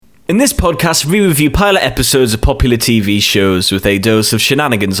In this podcast, we review pilot episodes of popular TV shows with a dose of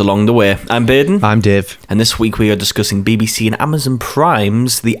shenanigans along the way. I'm Baden. I'm Dave. And this week we are discussing BBC and Amazon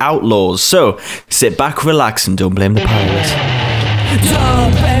Prime's The Outlaws. So, sit back, relax, and don't blame the pilot.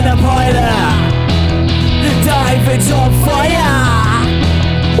 Don't blame the pilot! David's on fire!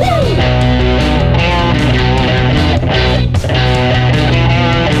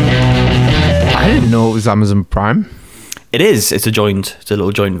 I didn't know it was Amazon Prime. It is. It's a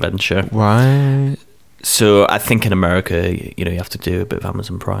little joint venture. Why? So, I think in America, you have to do a bit of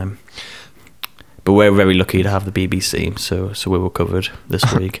Amazon Prime. But we're very lucky to have the BBC, so we were covered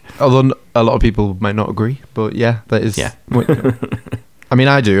this week. Although a lot of people might not agree, but yeah, that is. Yeah. I mean,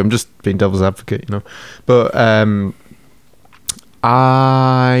 I do. I'm just being devil's advocate, But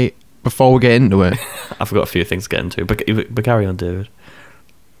before we get into it, I've got a few things to get into, but carry on, David.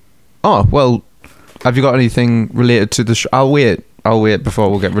 Oh well, have you got anything related to the show? I'll wait before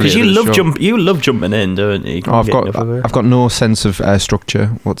we'll get related. Because you love jumping in, don't you? I've got no sense of structure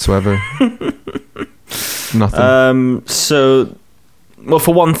whatsoever. Nothing. Well,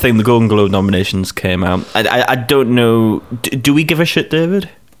 for one thing, the Golden Globe nominations came out. I don't know. Do we give a shit, David?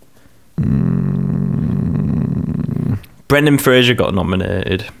 Brendan Fraser got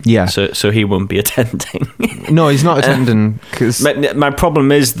nominated. Yeah. So he won't be attending. No, he's not attending. Cause my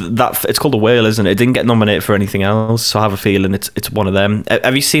problem is that it's called The Whale, isn't it? It didn't get nominated for anything else, so I have a feeling it's one of them.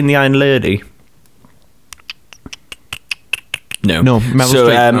 Have you seen The Iron Lady? No. Meryl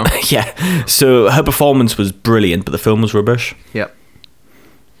Streep, no. Yeah. So her performance was brilliant, but the film was rubbish. Yep.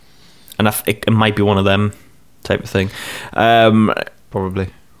 And it might be one of them type of thing. Probably.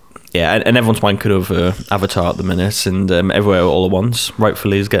 Yeah, and everyone's mind could have Avatar at the minute, and Everywhere All at Once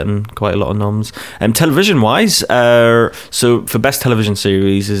rightfully is getting quite a lot of noms. Television-wise, so for Best Television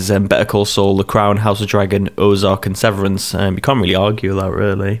Series is Better Call Saul, The Crown, House of Dragon, Ozark, and Severance. You can't really argue with that,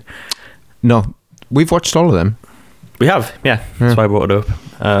 really. No, we've watched all of them. We have, yeah. That's why I brought it up.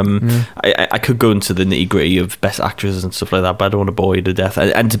 I could go into the nitty-gritty of Best Actresses and stuff like that, but I don't want to bore you to death.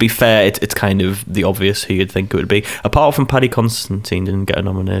 And to be fair, it's kind of the obvious who you'd think it would be. Apart from Paddy Considine didn't get a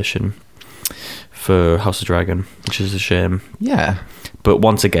nomination for House of Dragon, which is a shame. Yeah. But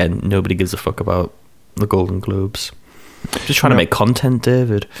once again, nobody gives a fuck about the Golden Globes. Just trying to make content,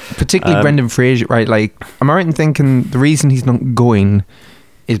 David. Particularly Brendan Fraser, right? Like, am I right in thinking the reason he's not going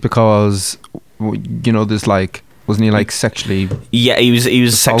is because, there's like... Wasn't he like sexually? Yeah, he was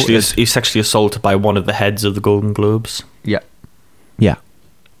assaulted? sexually assaulted by one of the heads of the Golden Globes. Yeah.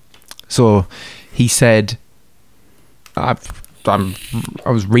 So he said, I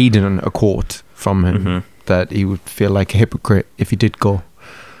was reading a quote from him that he would feel like a hypocrite if he did go.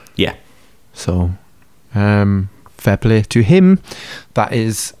 Yeah. So, fair play to him. That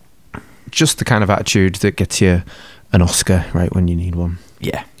is just the kind of attitude that gets you an Oscar right when you need one.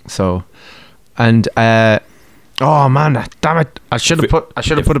 Yeah. So, and. Oh man, damn it! I should have put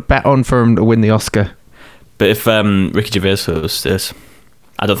a bet on for him to win the Oscar. But if Ricky Gervais hosts this,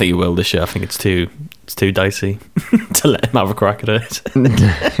 I don't think he will this year. I think it's too dicey to let him have a crack at it.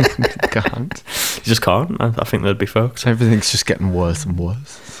 Can't. You just can't. I think they'd be fucked. Everything's just getting worse and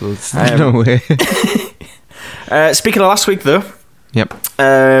worse. So there's no way. Speaking of last week, though. Yep.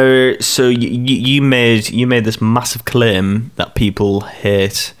 So you made this massive claim that people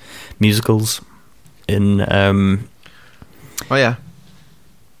hate musicals in oh yeah,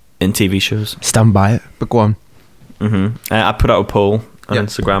 in TV shows. Stand by it, but go on. I put out a poll on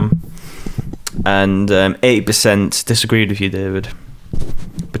Instagram, and 80% disagreed with you, David,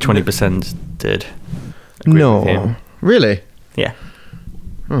 but 20% did agree with you. Really? Yeah.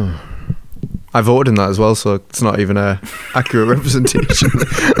 I voted in that as well, so it's not even a accurate representation.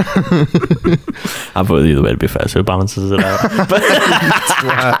 I voted the other way, to be fair, so it balances it out.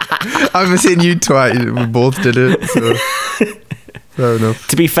 I'm saying you twat. We both did it, so fair enough.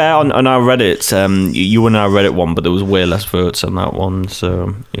 To be fair, on our Reddit, you won our Reddit one, but there was way less votes on that one,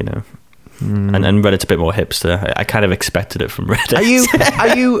 so and Reddit's a bit more hipster. I kind of expected it from Reddit.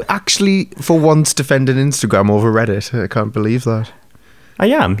 Are you actually for once defending Instagram over Reddit? I can't believe that. I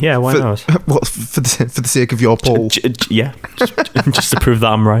am, yeah. Why not? Well, for the sake of your poll, yeah, just to prove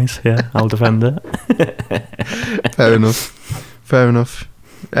that I'm right. Yeah, I'll defend it. Fair enough.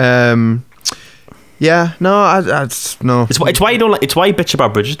 Yeah, no, no. It's why you don't like. It's why you bitch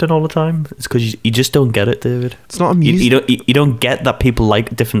about Bridgerton all the time. It's because you just don't get it, David. It's not amusing. You don't get that people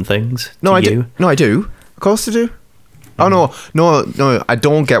like different things. No, I do. No, I do. Of course I do. Oh no, I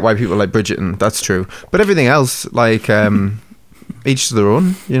don't get why people like Bridgerton. That's true. But everything else, like. Each to their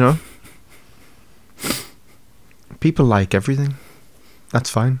own, People like everything. That's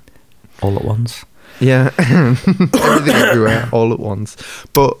fine. All at once. Yeah, everything everywhere all at once.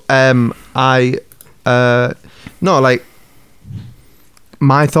 But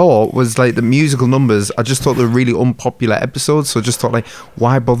my thought was like the musical numbers. I just thought they were really unpopular episodes, so I just thought like,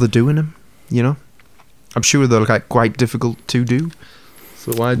 why bother doing them? You know, I'm sure they're like quite difficult to do.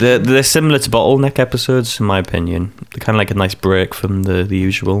 So why? They're similar to bottleneck episodes, in my opinion. They're kind of like a nice break from the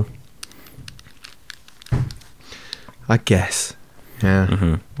usual. I guess. Yeah.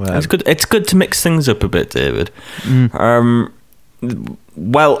 Mm-hmm. Well, It's good. It's good to mix things up a bit, David.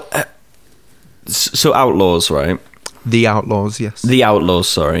 So Outlaws, right? The Outlaws, yes. The Outlaws,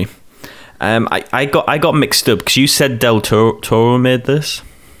 sorry. I got mixed up because you said Del Toro made this.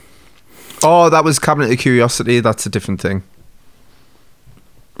 Oh, that was Cabinet of Curiosity. That's a different thing.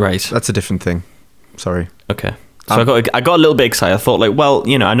 Right. That's a different thing. Sorry. Okay. So I got a little bit excited. I thought like, well,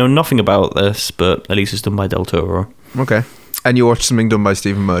 you know, I know nothing about this, but at least it's done by Del Toro. Okay. And you watched something done by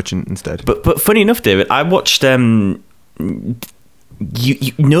Stephen Merchant instead. But funny enough, David, I watched nobody's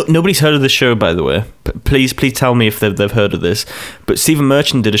heard of the show, by the way. Please tell me if they've heard of this. But Stephen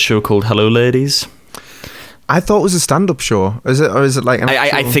Merchant did a show called Hello Ladies. I thought it was a stand-up show. Is it like?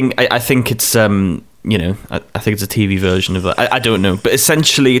 I think it's you know, I think it's a TV version of that. I don't know, but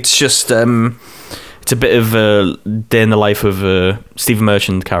essentially it's just it's a bit of a day in the life of Stephen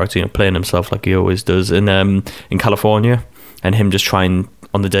Merchant character, you know, playing himself like he always does in California, and him just trying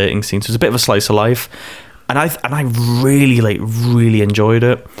on the dating scene. So it's a bit of a slice of life. And I really enjoyed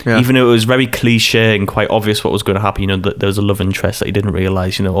it, even though it was very cliche and quite obvious what was going to happen. You know, that there was a love interest that you didn't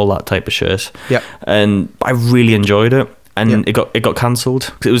realise. You know, all that type of shit. Yeah. And I really enjoyed it, and it got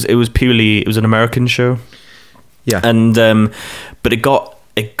cancelled. It was an American show. Yeah. And but it got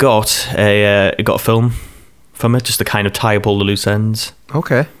a film from it, just to kind of tie up all the loose ends.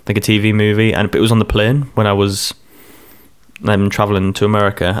 Okay. Like a TV movie, and it was on the plane when I was traveling to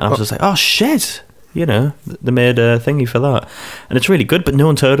America, and I was just like, oh shit. You know, they made a thingy for that, and it's really good, but no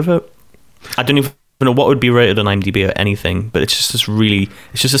one's heard of it. I don't even know what would be rated on IMDb or anything, but it's just this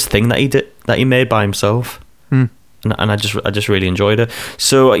thing that he made by himself, and I just really enjoyed it.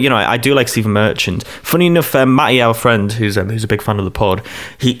 So you know, I do like Stephen Merchant. Funny enough, Matty, our friend, who's a big fan of the pod,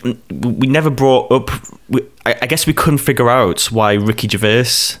 we never brought up. I guess we couldn't figure out why Ricky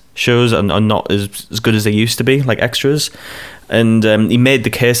Gervais shows are not as good as they used to be, like extras. And he made the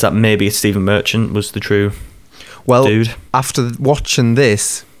case that maybe Stephen Merchant was the true dude. After watching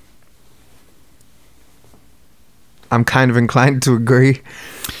this, I'm kind of inclined to agree.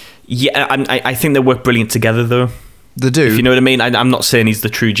 Yeah, I think they work brilliant together, though. They do. If you know what I mean. I'm not saying he's the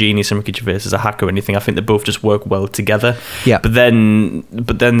true genius and Ricky Gervais is a hacker or anything. I think they both just work well together. Yeah. But then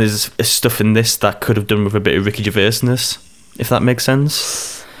there's stuff in this that could have done with a bit of Ricky Gervaisness, if that makes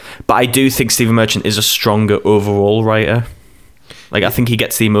sense. But I do think Stephen Merchant is a stronger overall writer. Like, I think he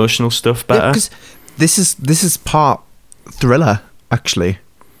gets the emotional stuff better. Yeah, because this is part thriller, actually,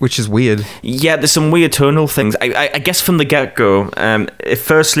 which is weird. Yeah, there's some weird tonal things. I guess from the get-go, it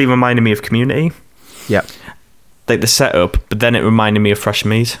firstly reminded me of Community. Yeah. Like the setup, but then it reminded me of Fresh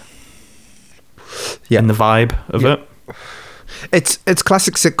Meat. Yeah. And the vibe of it. It's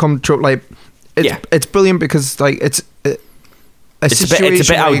classic sitcom trope. Like, it's brilliant because, like, it's a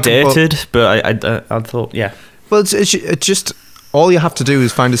bit outdated, but I thought, yeah. Well, it's just... All you have to do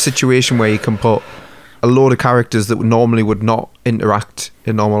is find a situation where you can put a load of characters that normally would not interact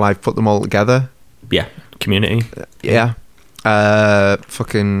in normal life, put them all together. Yeah, Community. Yeah. The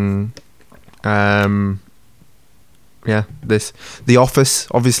Office,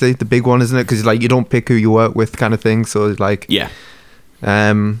 obviously, the big one, isn't it? Because like you don't pick who you work with, kind of thing. So it's like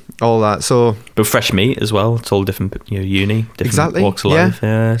all that. So, but Fresh Meat as well. It's all different, you know, different walks of life.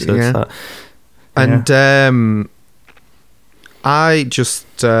 Yeah. So it's that. And I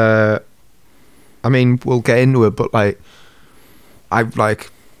just, I mean, we'll get into it, but like, I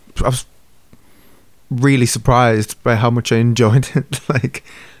was really surprised by how much I enjoyed it. Like,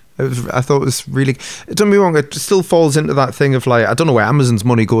 I thought it was really. Don't get me wrong, it still falls into that thing of like, I don't know where Amazon's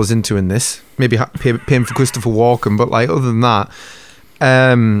money goes into in this. Maybe paying for Christopher Walken, but like, other than that,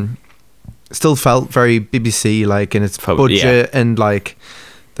 still felt very BBC like in its budget and like.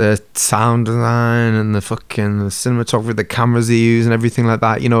 The sound design and the cinematography, the cameras they use and everything like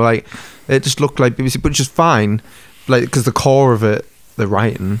that, you know, like it just looked like BBC, but just fine, like because the core of it, the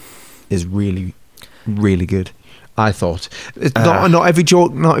writing, is really, really good. I thought it's not every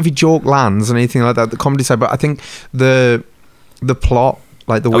joke lands and anything like that. The comedy side, but I think the plot,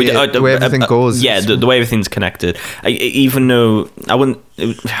 like the way everything goes, the way everything's connected. Even though I wouldn't.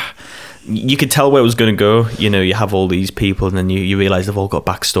 You could tell where it was going to go. You know, you have all these people, and then you realise they've all got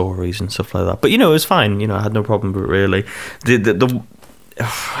backstories and stuff like that. But you know, it was fine. You know, I had no problem with it really.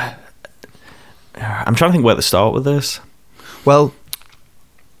 I'm trying to think where to start with this. Well,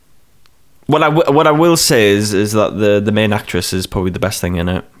 What I will say is that the main actress is probably the best thing in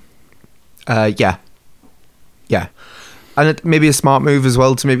it. yeah, and it may be a smart move as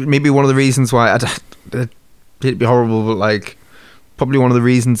well. To maybe one of the reasons why it'd be horrible, but like probably one of the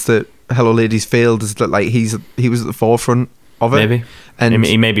reasons that Hello Ladies failed is that like he was at the forefront of it. Maybe, and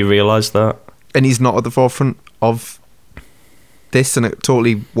he maybe realised that, and he's not at the forefront of this, and it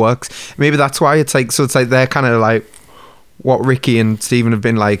totally works. Maybe that's why it's like they're kind of like what Ricky and Stephen have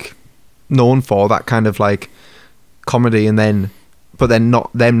been like known for, that kind of like comedy, and then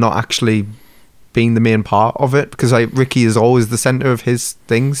not actually being the main part of it, because like Ricky is always the center of his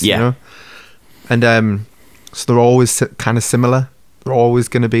things, you know, and so they're always kind of similar. They're always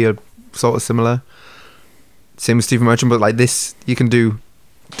going to be a sort of similar. Same with Stephen Merchant, but like this, you can do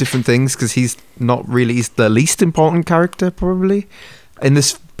different things because he's the least important character probably in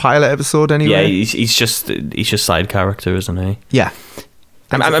this pilot episode anyway. Yeah, he's just side character, isn't he? Yeah.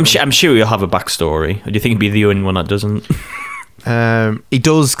 I'm sure he'll have a backstory. Do you think he'd be the only one that doesn't? He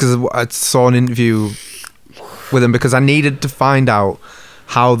does, because I saw an interview with him because I needed to find out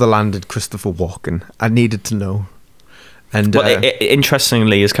how they landed Christopher Walken. I needed to know. And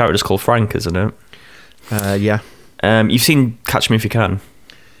interestingly, his character's called Frank, isn't it? Yeah. You've seen Catch Me If You Can?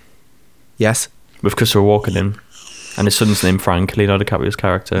 Yes. With Christopher Walken in, and his son's named Frank, Leonardo DiCaprio's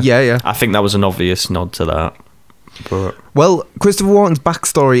character. Yeah. I think that was an obvious nod to that. But well, Christopher Walken's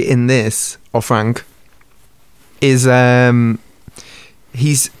backstory in this, or Frank, is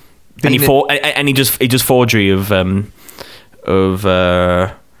he's been he does forgery of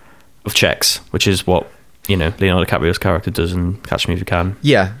checks, which is what Leonardo DiCaprio's character does in Catch Me If You Can.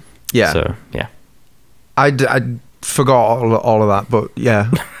 Yeah. So yeah, I forgot all of that, but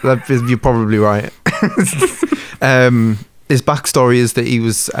yeah, you're probably right. His backstory is that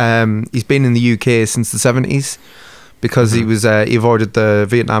he's been in the UK since the 70s because he avoided the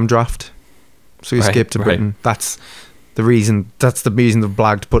Vietnam draft, so he escaped to Britain. That's the reason. That's the reason they've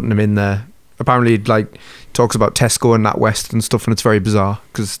blagged putting him in there. Apparently, like, talks about Tesco and NatWest and stuff, and it's very bizarre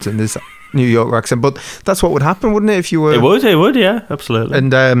because it's in this New York accent. But that's what would happen, wouldn't it? If you were, it would, yeah, absolutely.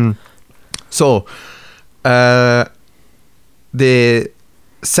 And so they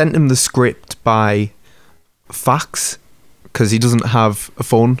sent him the script by fax because he doesn't have a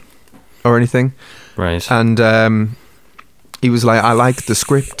phone or anything, right? And he was like, I like the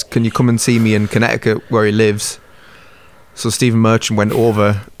script, can you come and see me in Connecticut where he lives? So Stephen Merchant went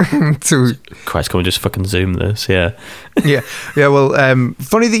over to Christ, can we just fucking zoom this? Yeah. yeah well,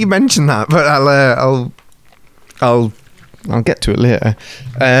 funny that you mentioned that, but I'll get to it later.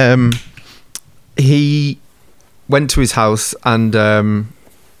 He went to his house, and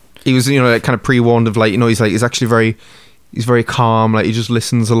he was like kind of pre-warned of like, he's actually he's very calm, like he just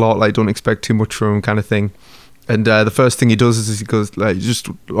listens a lot, like don't expect too much from him kind of thing. And the first thing he does is he goes, like, he just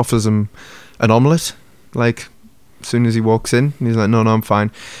offers him an omelette, like as soon as he walks in, and he's like, no, I'm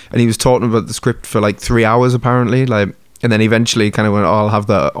fine. And he was talking about the script for like 3 hours apparently, like, and then eventually kind of went, I'll have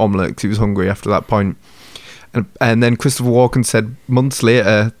the omelette, because he was hungry after that point. And then Christopher Walken said months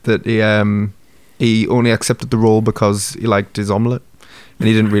later that he only accepted the role because he liked his omelette, and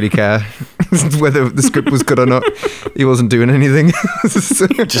he didn't really care whether the script was good or not. He wasn't doing anything.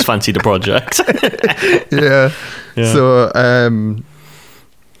 Just fancied a project. yeah. So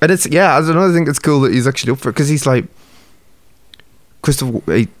and it's, yeah, I don't know, I think it's cool that he's actually up for it, because he's like Christopher.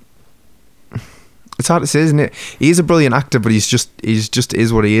 It's hard to say, isn't it? He's a brilliant actor, but he's just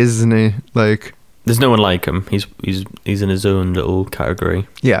is what he is, isn't he? Like, there's no one like him. He's in his own little category.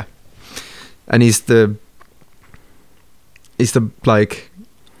 Yeah, and he's the like,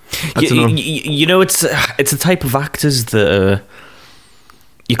 I don't know. It's a type of actors that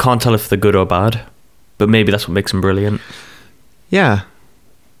you can't tell if they're good or bad, but maybe that's what makes him brilliant. Yeah,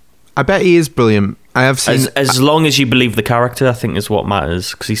 I bet he is brilliant. I have seen, as long as you believe the character, I think is what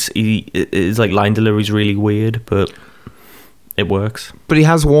matters, because his like line delivery is really weird, but it works. But he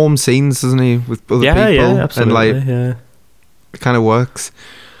has warm scenes, doesn't he, with other people? Yeah, absolutely. And like, it kind of works.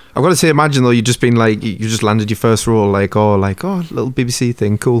 I've got to say, imagine though, you just been like, you just landed your first role, like little BBC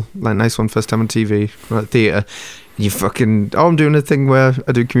thing, cool, like nice one, first time on TV, at theatre. You fucking, I'm doing a thing where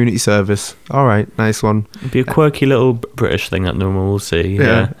I do community service. All right, nice one. It'd be a quirky little British thing that no one will see.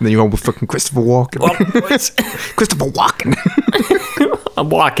 Yeah. And then you're on with fucking Christopher Walken. Christopher Walken. I'm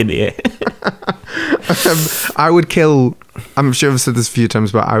walking here. I would kill. I'm sure I've said this a few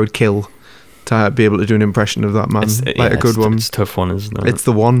times, but I would kill to be able to do an impression of that man, a good one. It's a tough one, isn't it? It's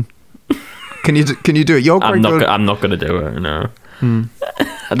the one. Can you do it? You're quite good. I'm not going to do it. No.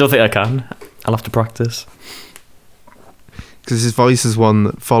 I don't think I can. I'll have to practice. Because his voice is one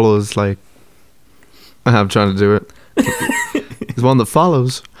that follows like I'm trying to do it. There's one that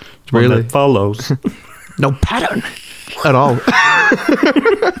follows. One Really? that follows. No pattern at all.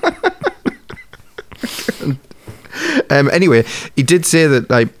 Anyway, he did say that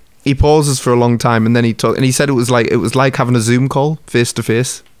like he pauses for a long time and then he said it was like having a Zoom call face to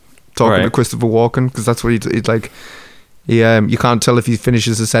face, talking to Christopher Walken, because that's what he'd like. You can't tell if he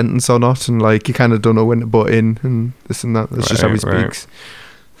finishes a sentence or not, and like you kind of don't know when to butt in and this and that. That's just how he speaks.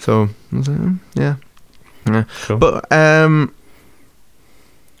 So I was like, yeah. Cool. But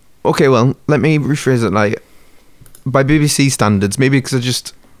okay, well, let me rephrase it. Like, by BBC standards, maybe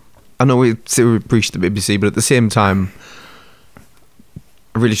because I know we say we preach the BBC, but at the same time,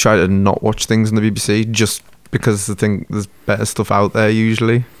 I really try to not watch things on the BBC just because I think there's better stuff out there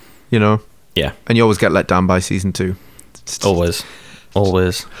usually, you know. Yeah. And you always get let down by season 2. Always.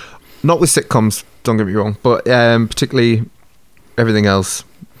 Not with sitcoms, don't get me wrong, but particularly everything else.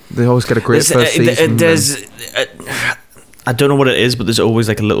 They always get a great first season. I don't know what it is, but there's always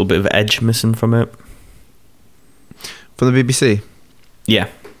like a little bit of edge missing from it. From the BBC? Yeah.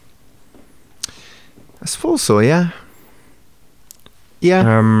 I suppose so, yeah.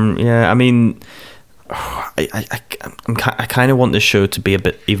 Yeah. Yeah, I mean, I kind of want this show to be a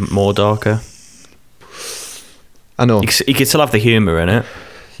bit even more darker. I know. You could still have the humour in it.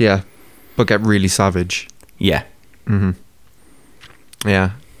 Yeah, but get really savage. Yeah. Mm-hmm.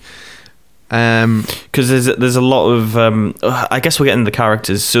 Yeah. Because there's a lot of I guess we'll get into the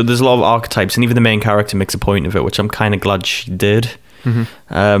characters. So there's a lot of archetypes, and even the main character makes a point of it, which I'm kind of glad she did.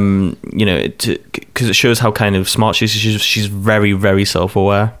 Mm-hmm. You know, because it shows how kind of smart she is. She's very, very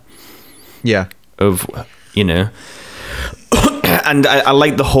self-aware. Yeah. Of, you know, and I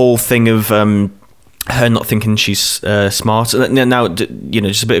like the whole thing of her not thinking she's smart. Now, you know,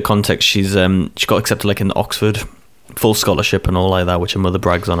 just a bit of context. She got accepted like in Oxford, full scholarship and all like that, which her mother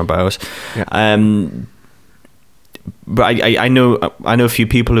brags on about. Yeah. But I know a few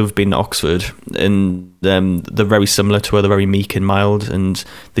people who've been to Oxford, and they're very similar to her. They're very meek and mild, and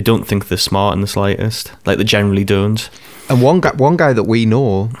they don't think they're smart in the slightest. Like, they generally don't. And one guy that we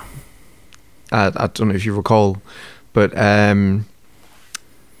know, I don't know if you recall, but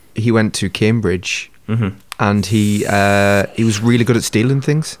he went to Cambridge, mm-hmm. and he was really good at stealing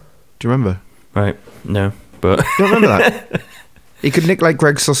things. Do you remember? Right. No, but you don't remember that? He could nick like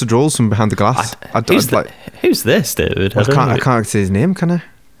Greg's sausage rolls from behind the glass. Who's this, David? I can't say his name, can I?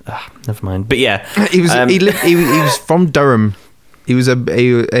 Never mind. But yeah, he was from Durham. He was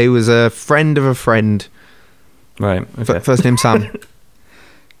a friend of a friend. Right. Okay. First name Sam.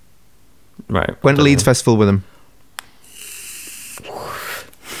 Right. Went to Leeds Festival with him.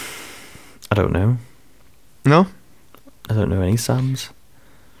 I don't know. No? I don't know any Sams.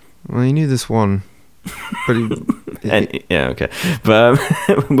 Well, you knew this one. But yeah, okay. But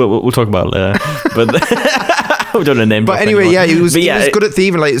we'll talk about it later. But we don't know name. But anyway, anymore. Yeah, he was good at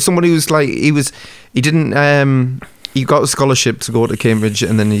thieving. Like someone who was like he didn't he got a scholarship to go to Cambridge,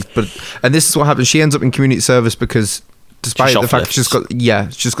 and then and this is what happened. She ends up in community service because despite the fact she's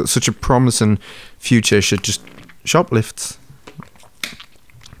got such a promising future, she just shoplifts.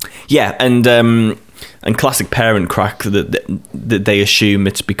 Yeah, and classic parent crack that they assume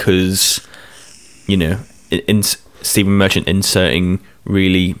it's because, you know, in Stephen Merchant inserting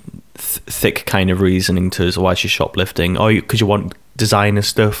really thick kind of reasoning to why she's shoplifting. Oh, because you want designer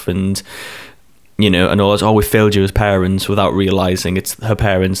stuff, and you know, and all that. Oh, we failed you as parents, without realizing it's her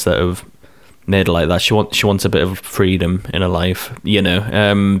parents that have made her like that. She wants a bit of freedom in her life, you know.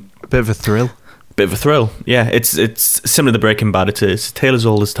 A bit of a thrill. Bit of a thrill, yeah. It's similar to Breaking Bad. It's Tale as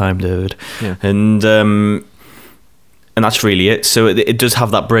Old as Time, dude. Yeah. And that's really it. So it does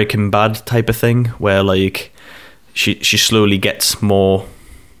have that Breaking Bad type of thing where like she slowly gets more,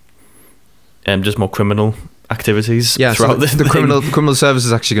 just more criminal activities. Yeah. So the criminal service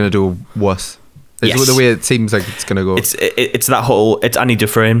is actually going to do worse. Yes. The way it seems like it's going to go. It's that whole. It's Annie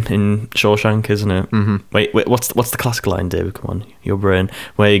Dufresne in Shawshank, isn't it? Mm-hmm. Wait. What's the classic line, David? Come on, your brain.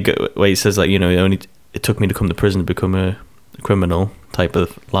 Where he says like, you know, it took me to come to prison to become a criminal type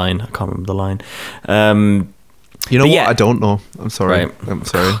of line. I can't remember the line. You know what? Yeah. I don't know. I'm sorry. Right. I'm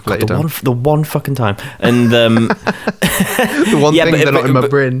sorry. God, the one fucking time. And the one thing they're not in my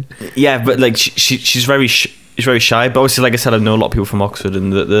brain. Yeah, but like she's very. She's very shy, but obviously, like I said, I know a lot of people from Oxford,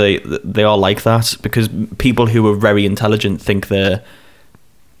 and they are like that, because people who are very intelligent think the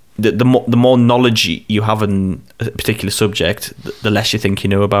more knowledge you have in a particular subject, the less you think you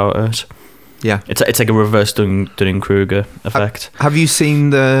know about it. Yeah, it's like a reverse Dunning-Kruger effect. Have you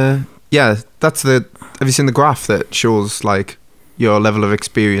seen Have you seen the graph that shows like your level of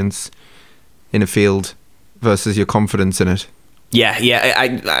experience in a field versus your confidence in it? Yeah,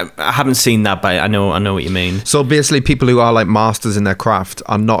 I haven't seen that, but I know what you mean. So basically, people who are like masters in their craft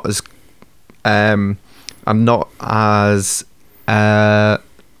are not as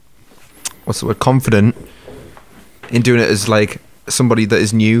what's the word, confident in doing it as like somebody that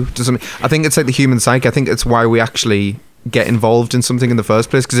is new to something. I think it's like the human psyche. I think it's why we actually get involved in something in the first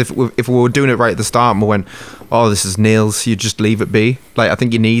place, because if we were doing it right at the start and we went, oh, this is nails, you just leave it be. Like, I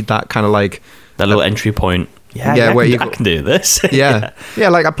think you need that kind of like that little entry point. Yeah, where I can do this. yeah.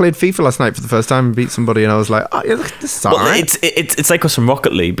 Like I played FIFA last night for the first time and beat somebody, and I was like, oh yeah, this is alright. It's like us in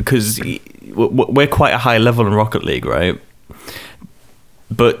Rocket League, because we're quite a high level in Rocket League, right?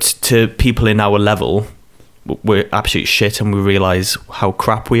 But to people in our level, we're absolute shit, and we realise how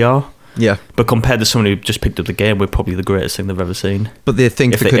crap we are. Yeah. But compared to someone who just picked up the game, we're probably the greatest thing they've ever seen. But they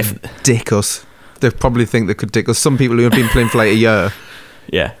think they could dick us. They probably think they could dick us. Some people who have been playing for like a year,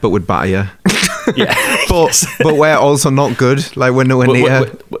 yeah, but would batter you. Yeah. but we're also not good. Like, we're nowhere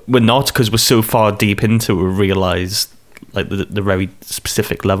near. We're not, because we're so far deep into it, we realise like the very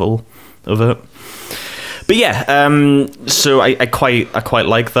specific level of it. But yeah, so I quite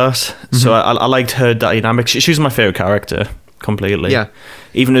like that. Mm-hmm. So I liked her dynamic. She was my favourite character completely. Yeah.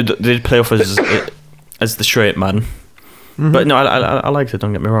 Even though they did play off as the straight man. Mm-hmm. But no, I liked it,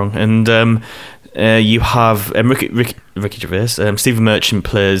 don't get me wrong. And you have Ricky Gervais. Stephen Merchant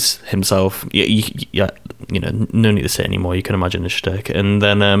plays himself. Yeah, you know, no need to say anymore. You can imagine the shtick. And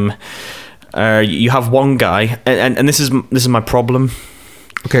then you have one guy, and this is my problem.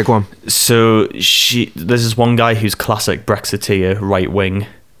 Okay, go on. So there's this one guy who's classic Brexiteer, right wing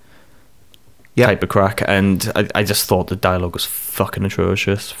type of crack, and I just thought the dialogue was fucking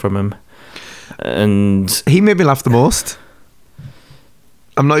atrocious from him. And he made me laugh the most.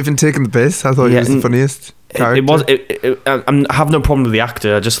 I'm not even taking the piss. I thought he was the funniest character. I have no problem with the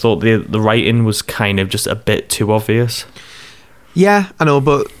actor. I just thought the writing was kind of just a bit too obvious. Yeah, I know,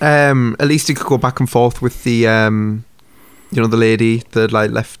 but at least he could go back and forth with the you know, the lady, the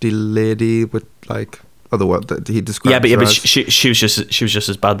like lefty lady with like other word that he described. Yeah, but she was just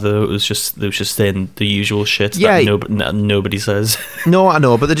as bad though. It was just saying the usual shit that nobody says. No, I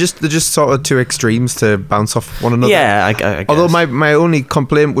know, but they're just sort of two extremes to bounce off one another. Yeah, I guess. Although my only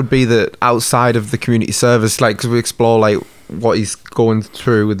complaint would be that outside of the community service, like, because we explore like what he's going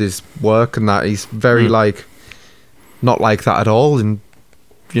through with his work and that, he's very like not like that at all, and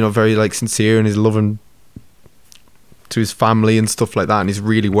you know, very like sincere in his loving to his family and stuff like that, and he's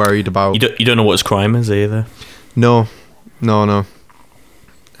really worried about. You don't know what his crime is either. No.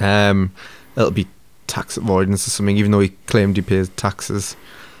 It'll be tax avoidance or something, even though he claimed he pays taxes.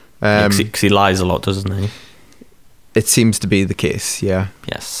 Because he lies a lot, doesn't he? It seems to be the case. Yeah.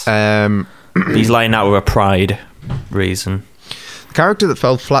 Yes. He's lying out with a pride reason. The character that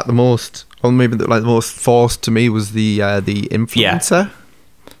fell flat the most, or maybe the most forced to me, was the influencer. Yeah.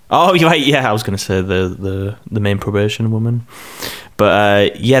 Oh, you're right. Yeah, I was going to say the main probation woman,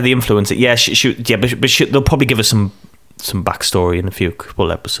 but the influencer. Yeah, but they'll probably give us some backstory in a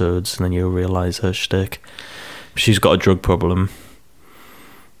couple episodes, and then you'll realise her shtick. She's got a drug problem.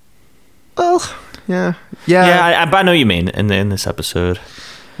 Well, yeah. But I know what you mean in this episode.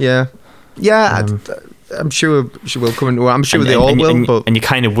 Yeah. I'm sure she will come into. I'm sure they all will. But you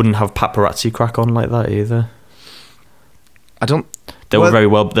kind of wouldn't have paparazzi crack on like that either. I don't. They were very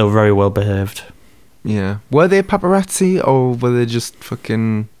well behaved. Yeah. Were they paparazzi or were they just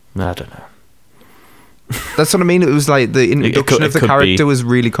fucking? I don't know. That's what I mean. It was like the introduction of the character was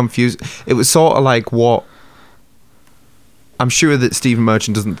really confused. It was sort of like what. I'm sure that Stephen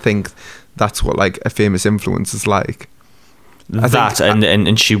Merchant doesn't think that's what like a famous influencer's like.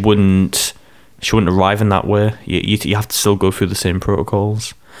 And she wouldn't arrive in that way. You have to still go through the same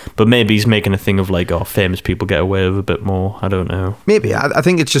protocols. But maybe he's making a thing of like, oh, famous people get away with a bit more. I don't know. Maybe. I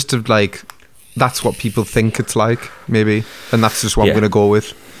think it's just like, that's what people think it's like, maybe. And that's just what I'm going to go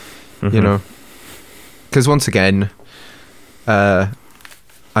with, you know. Because once again, I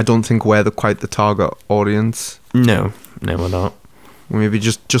don't think we're quite the target audience. No, we're not. Maybe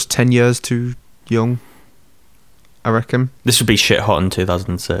just 10 years too young, I reckon. This would be shit hot in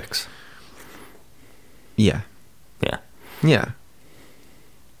 2006. Yeah.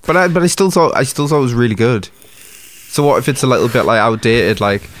 But I still thought it was really good. So what if it's a little bit like outdated?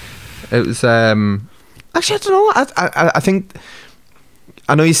 Like it was. Actually, I don't know. I think.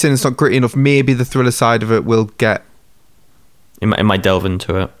 I know you're saying it's not gritty enough. Maybe the thriller side of it will get. It might delve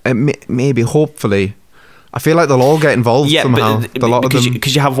into it. Maybe, hopefully. I feel like they'll all get involved somehow.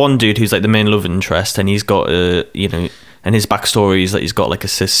 Because you have one dude who's like the main love interest, and he's got and his backstory is that he's got like a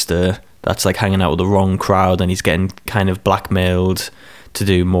sister that's like hanging out with the wrong crowd, and he's getting kind of blackmailed to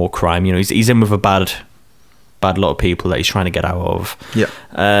do more crime. You know, he's in with a bad bad lot of people that he's trying to get out of. Yeah.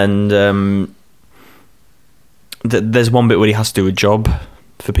 And there's one bit where he has to do a job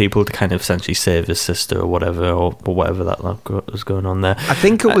for people to kind of essentially save his sister or whatever, or whatever that was going on there. I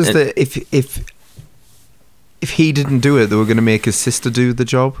think it was that if he didn't do it, they were going to make his sister do the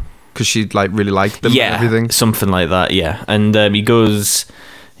job because she'd like really liked them. Yeah, and everything, something like that. Yeah, and he goes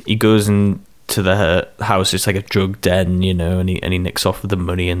into the house. It's like a drug den, you know, and he nicks off with the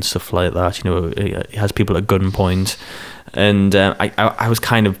money and stuff like that. You know, he has people at gunpoint, and I was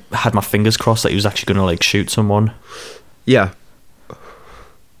kind of had my fingers crossed that he was actually going to like shoot someone. Yeah.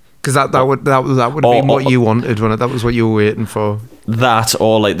 Because that would have been what you wanted, when that was what you were waiting for. That,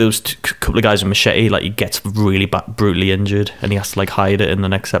 or like those couple of guys with machete, like he gets really brutally injured, and he has to like hide it in the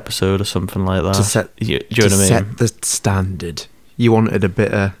next episode or something like that. To set, do you know what I mean? Set the standard. You wanted a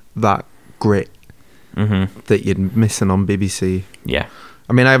bit of that grit that you're missing on BBC. Yeah.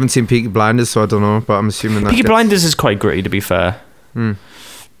 I mean, I haven't seen Peaky Blinders, so I don't know, but I'm assuming that Peaky Blinders is quite gritty, to be fair. There's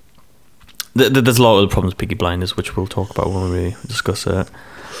a lot of the problems with Peaky Blinders, which we'll talk about when we discuss it.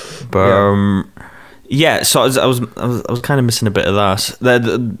 But yeah, so I was kind of missing a bit of that.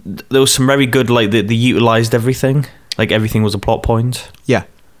 There was some very good, like they utilised everything, like everything was a plot point. Yeah,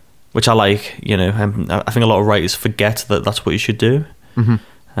 which I like. You know, I think a lot of writers forget that that's what you should do.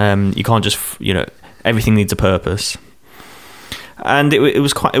 You can't just, you know, everything needs a purpose. And it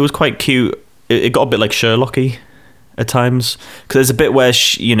was quite cute. It got a bit like Sherlocky at times, because there's a bit where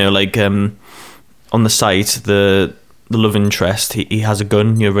you know, like on the site, the love interest, he has a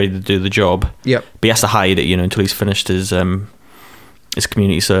gun, you know, ready to do the job. Yep. But he has to hide it, you know, until he's finished his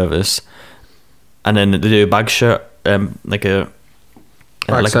community service. And then they do a bag check, like a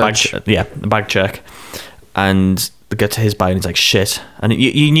bag check. And they get to his bag and he's like, shit. And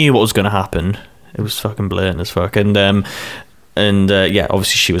you knew what was going to happen. It was fucking blatant as fuck. And yeah,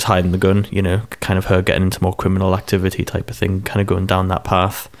 obviously she was hiding the gun, you know, kind of her getting into more criminal activity type of thing, kind of going down that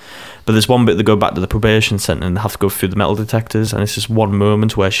path. But there's one bit they go back to the probation centre and they have to go through the metal detectors, and it's just one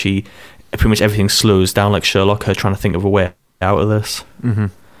moment where pretty much everything slows down like Sherlock, her trying to think of a way out of this. And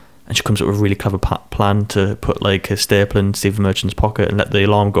she comes up with a really clever plan to put like a staple in Stephen Merchant's pocket and let the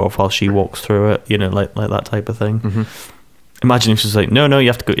alarm go off while she walks through it, you know, like that type of thing. Imagine if she was like, no, you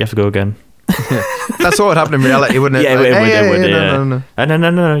have to go again. Yeah. That's what would happen in reality, wouldn't it? Yeah, like, it would.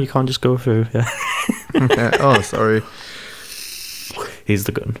 No. You can't just go through. Yeah. Yeah. Oh, sorry. He's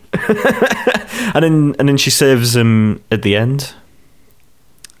the gun. and then she saves him at the end.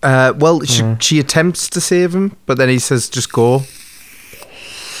 Well, she attempts to save him, but then he says, "Just go."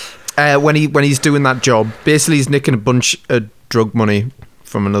 When he's doing that job, basically he's nicking a bunch of drug money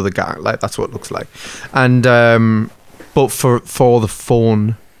from another guy. Like, that's what it looks like. And but for the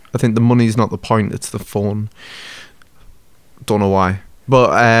phone. I think the money's not the point, it's the phone. Don't know why.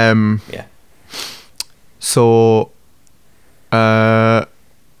 But yeah. So yeah,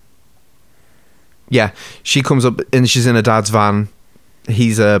 she comes up and she's in her dad's van.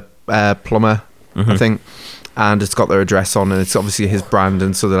 He's a plumber, I think, and it's got their address on, and it's obviously his brand,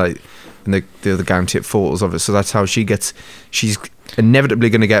 and so they're like, and the other gang take photos of it. So that's how she's inevitably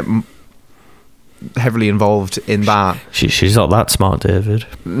going to get heavily involved in that. She's not that smart, David.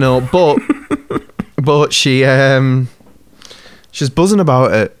 No, but she's buzzing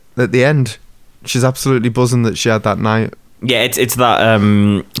about it at the end. She's absolutely buzzing that she had that night. Yeah, it's that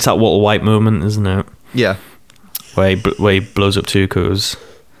Walter White moment, isn't it? Yeah, where he blows up Tuco's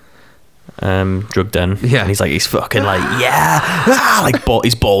drug den. Yeah, and he's fucking like, yeah, like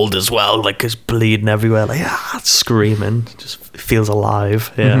he's bald as well, like he's bleeding everywhere, like screaming, just feels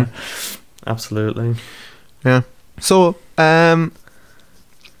alive. Yeah. Absolutely. Yeah. So, I don't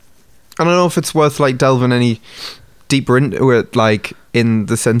know if it's worth like delving any deeper into it, like in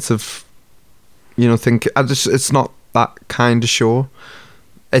the sense of, you know, it's not that kind of show.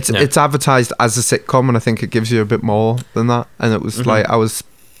 It's advertised as a sitcom, and I think it gives you a bit more than that. And it was like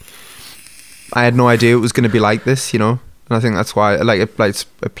I had no idea it was going to be like this, you know. And I think that's why it's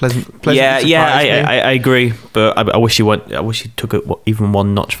a pleasant yeah, surprise. Yeah, I agree, but I wish he took it even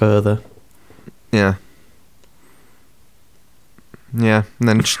one notch further. Yeah. Yeah, and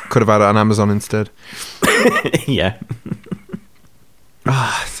then could have had it on Amazon instead. Yeah.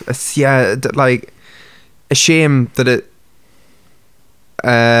 Yeah, like a shame that it,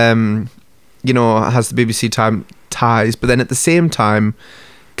 you know, has the BBC ties, but then at the same time,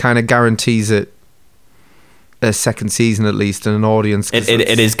 kind of guarantees it a second season at least and an audience. It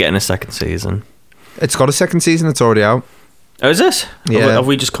is getting a second season. It's got a second season. It's already out. Oh, is it? Yeah. Have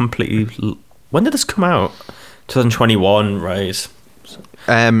we just completely? When did this come out? 2021, right?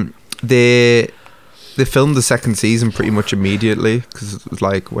 They filmed the second season pretty much immediately because it was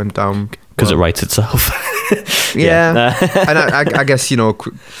like went down because it writes itself. Yeah, and I guess you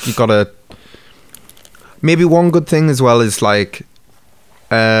gotta. Maybe one good thing as well is like,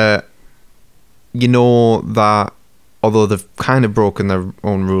 that although they've kind of broken their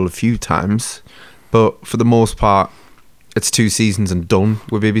own rule a few times, but for the most part, it's 2 seasons and done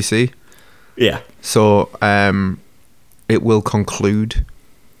with BBC. Yeah. So it will conclude,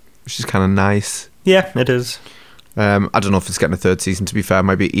 which is kind of nice. Yeah, it is. I don't know if it's getting a 3rd season. To be fair, I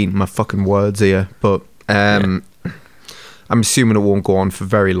might be eating my fucking words here, but I'm assuming it won't go on for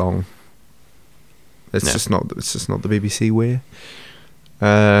very long. It's just not the BBC way.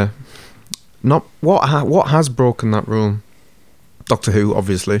 Not what has broken that rule? Doctor Who,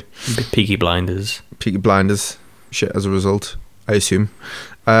 obviously. Peaky Blinders. Shit as a result, I assume.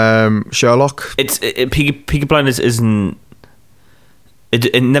 Sherlock. Peaky Blinders isn't.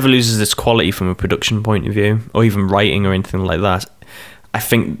 It never loses its quality from a production point of view, or even writing or anything like that. I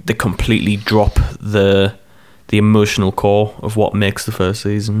think they completely drop the emotional core of what makes the first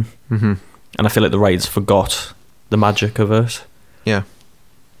season. Mm-hmm. And I feel like the writers forgot the magic of it. Yeah.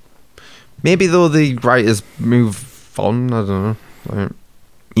 Maybe though the writers move on, I don't know. Like,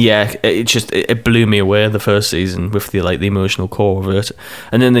 yeah, it blew me away the first season with the emotional core of it,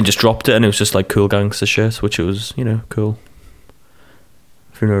 and then they just dropped it, and it was just like cool gangster shit, which it was cool.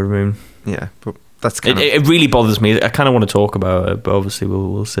 If you know what I mean. Yeah, but that's it really bothers me. I kind of want to talk about it, but obviously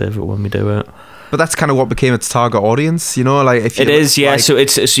we'll save it when we do it. But that's kind of what became its target audience, like if you it is, yeah. So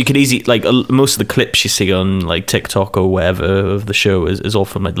you could easily most of the clips you see on like TikTok or whatever of the show is all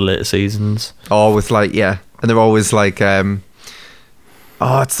from like the later seasons. Oh, with and they're always like,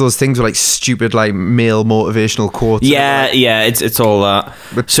 it's those things with like stupid like male motivational quotes. Yeah, it's all that.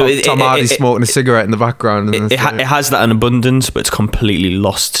 With Tom Hardy smoking a cigarette in the background. And it has that in abundance, but it's completely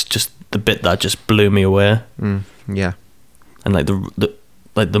lost just the bit that just blew me away. Yeah, and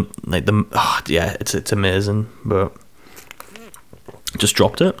it's amazing, but just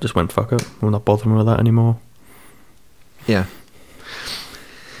dropped it. Just went fuck it. I'm not bothering with that anymore. Yeah.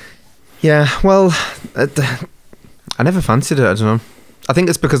 Well, I never fancied it. I don't know. I think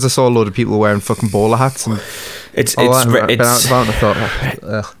it's because I saw a load of people wearing fucking bowler hats and it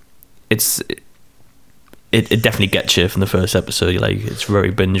definitely gets you from the first episode. It's very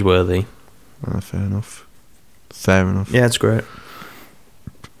binge worthy. Fair enough. Yeah, it's great.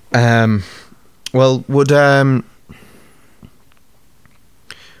 Well, would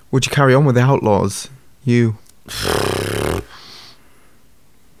you carry on with the Outlaws? You?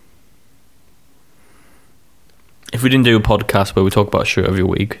 If we didn't do a podcast where we talk about a show every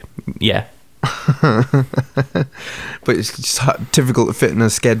week, yeah. But it's just difficult to fit in a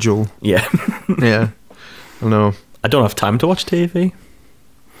schedule. Yeah. Yeah. I know. I don't have time to watch TV.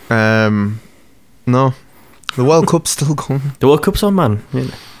 No. The World Cup's still going. The World Cup's on, man.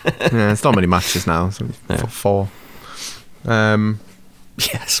 Yeah, it's not many matches now. It's only 4.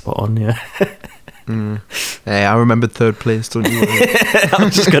 Yeah, spot on, yeah. Hey, I remembered 3rd place, don't you? I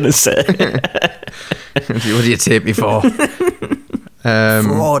was just going to say. What do you take me for?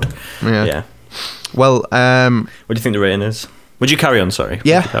 Fraud. Yeah. Well, what do you think the rating is? Would you carry on, sorry?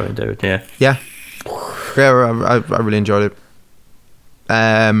 Yeah. Carry on, David? Yeah. Yeah. Yeah, I really enjoyed it.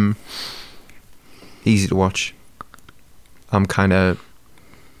 Easy to watch. I'm kind of...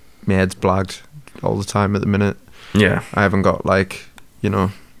 my head's blagged all the time at the minute. Yeah. I haven't got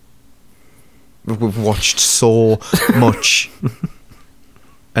we've watched so much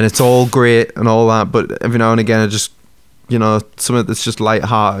and it's all great and all that, but every now and again I just something that's just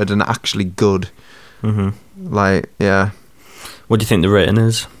light-hearted and actually good. Yeah. What do you think the rating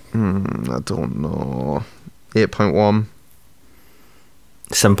is? I don't know. 8.1.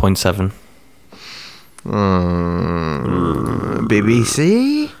 7.7.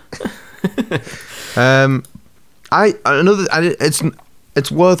 BBC. It's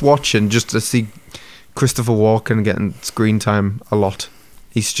worth watching just to see Christopher Walken getting screen time a lot.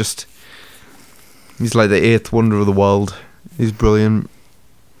 He's like the 8th wonder of the world. He's brilliant.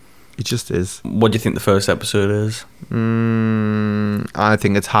 He just is. What do you think the first episode is? I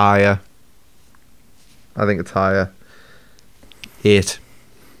think it's higher. 8.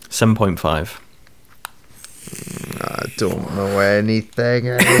 7.5. I don't know anything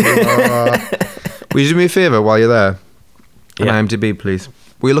anymore. Will you do me a favour while you're there? Yeah. An IMDb, please.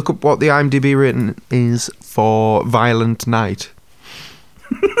 Will you look up what the IMDb rating is for Violent Night?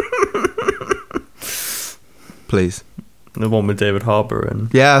 Please. The one with David Harbour in.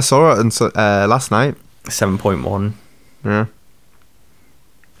 Yeah, I saw it last night. 7.1. Yeah.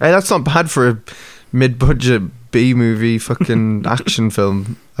 Hey, that's not bad for a mid-budget B-movie fucking action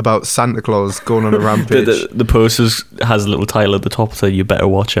film about Santa Claus going on a rampage. The poster has a little title at the top, so you better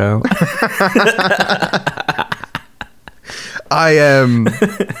watch out.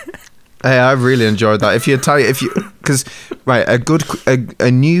 I really enjoyed that. Because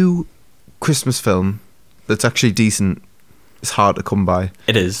a new Christmas film that's actually decent is hard to come by.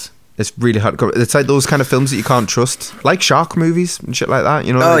 It is. It's really hard to come. It's like those kind of films that you can't trust, like shark movies and shit like that.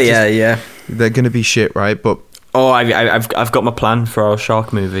 You know. Oh yeah. They're gonna be shit, right? But I've got my plan for our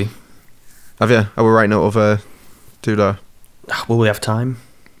shark movie. have you? Are we writing out of Tudor? Will we have time?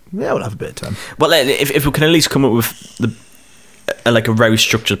 Yeah, we'll have a bit of time. Well, if we can at least come up with a very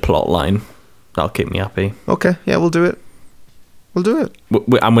structured plot line, that'll keep me happy. Okay, yeah, we'll do it.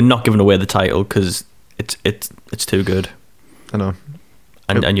 And we're not giving away the title because it's too good. I know.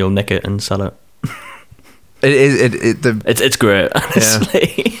 And you'll nick it and sell it. It's great,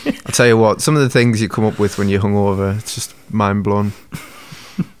 honestly. Yeah. I'll tell you what, some of the things you come up with when you're hungover, it's just mind blown.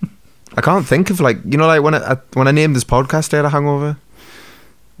 I can't think of when I named this podcast, I had a hangover.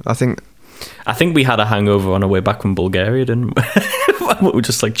 I think we had a hangover on our way back from Bulgaria, didn't we? We were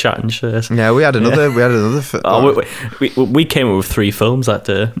just chatting shit. Yeah, we had another. We came up with 3 films that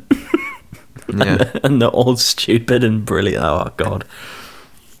day. Yeah. And they're all stupid and brilliant. Oh God.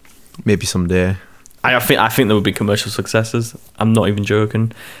 Maybe someday. I think there would be commercial successes. I'm not even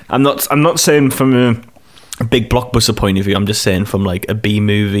joking. I'm not saying from a big blockbuster point of view. I'm just saying from a B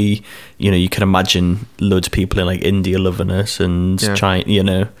movie. You can imagine loads of people in India loving it and trying.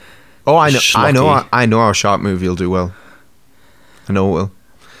 Oh, I know. schlocky. I know our shark movie will do well. I know it will.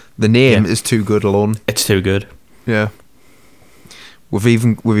 The name is too good alone. It's too good. Yeah. We've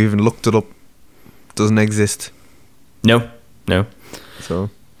even looked it up. Doesn't exist. No. So.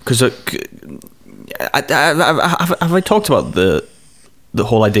 Because have I talked about the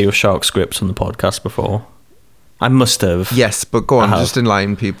whole idea of shark scripts on the podcast before? I must have. Yes, but go on, just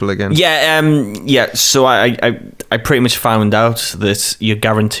enlighten people again. Yeah. So I pretty much found out that you're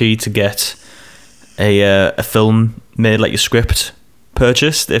guaranteed to get a film made, your script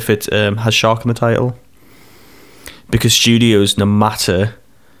purchased, if it has shark in the title. Because studios, no matter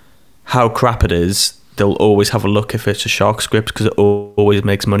how crap it is, they'll always have a look if it's a shark script, because it always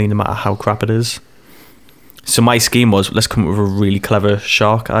makes money no matter how crap it is. So my scheme was, let's come up with a really clever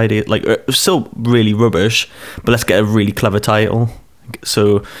shark idea. Still really rubbish, but let's get a really clever title.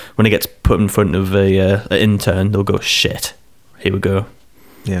 So when it gets put in front of an intern, they'll go, shit, here we go.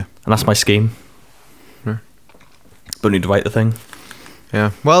 Yeah. And that's my scheme. Yeah. But I need to write the thing.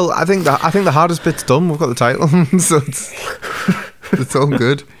 Yeah. Well, I think the hardest bit's done. We've got the title, so it's all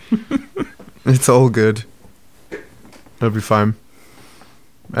good. It's all good. It'll be fine.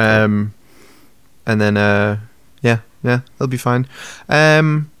 And then it'll be fine.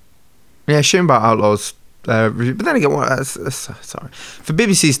 Shame about Outlaws. But then again, sorry, for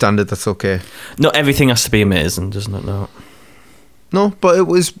BBC standard, that's okay. Not everything has to be amazing, doesn't it? No, but it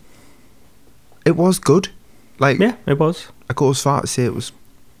was good. Yeah, it was. I go as far to say it was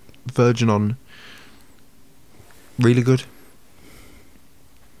verging on really good.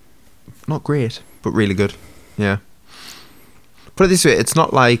 Not great, but really good. Yeah. Put it this way, it's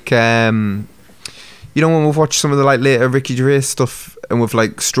not like when we've watched some of the later Ricky Gervais stuff and we've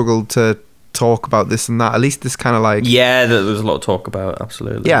struggled to talk about this and that. At least this kind of yeah, there's a lot of talk about it,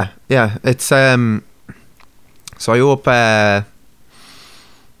 absolutely. Yeah. It's so I hope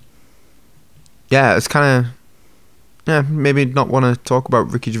it's kind of maybe not want to talk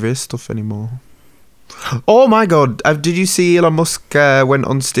about Ricky Gervais stuff anymore. Oh my God! Did you see Elon Musk went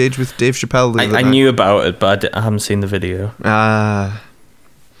on stage with Dave Chappelle the other night? I knew about it, but I haven't seen the video.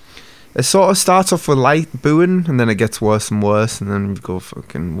 It sort of starts off with light booing, and then it gets worse and worse, and then we go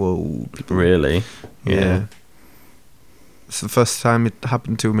fucking whoa. People. Really? Yeah. It's the first time it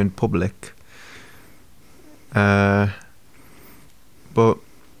happened to him in public. But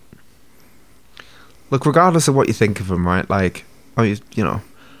look, regardless of what you think of him, right?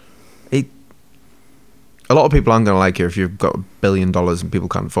 A lot of people aren't going to like you if you've got $1 billion and people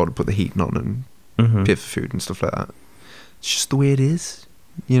can't afford to put the heating on and pay for food and stuff like that. It's just the way it is,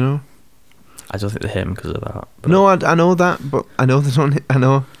 I don't think they hate him because of that. But. No, I know that, but I know they don't. I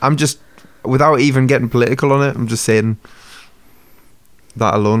know. I'm just, without even getting political on it, I'm just saying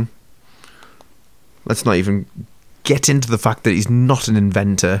that alone. Let's not even get into the fact that he's not an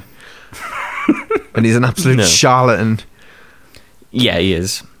inventor and he's an absolute charlatan. Yeah, he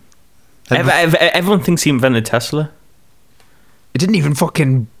is. Everyone thinks he invented Tesla. He didn't even found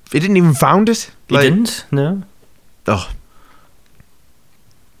it. He didn't? No. Oh.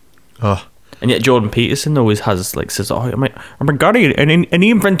 And yet Jordan Peterson always says, I'm a Gary, and he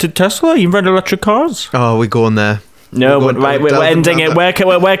invented Tesla. He invented electric cars. Oh, we're going there. No, we're ending it. Where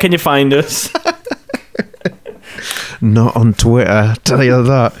can you find us? Not on Twitter, tell you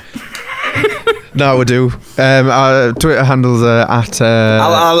that. No, we do. Our Twitter handles are at.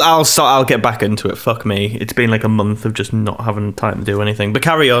 I'll get back into it. Fuck me. It's been like a month of just not having time to do anything. But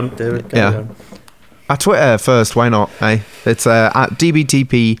carry on. Do it. Carry on. Our Twitter first. Why not? It's at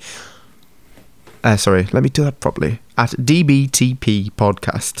DBTP. Sorry, let me do that properly. At DBTP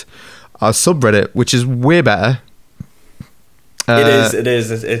Podcast. Our subreddit, which is way better. It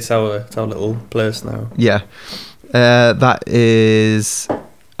is. It's our little place now. Yeah. That is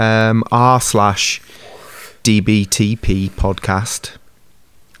r/DBTP Podcast.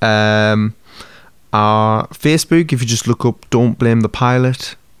 Our Facebook, if you just look up Don't Blame the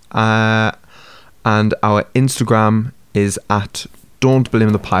Pilot. And our Instagram is at Don't Blame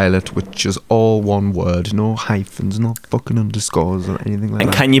the Pilot, which is all one word. No hyphens, no fucking underscores or anything like that.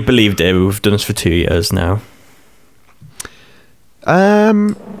 And can you believe, David, we've done this for 2 years now?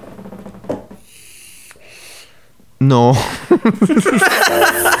 No.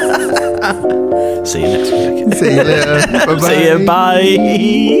 See you next week. See you later. Bye-bye. See you.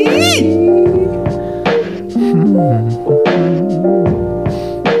 Bye.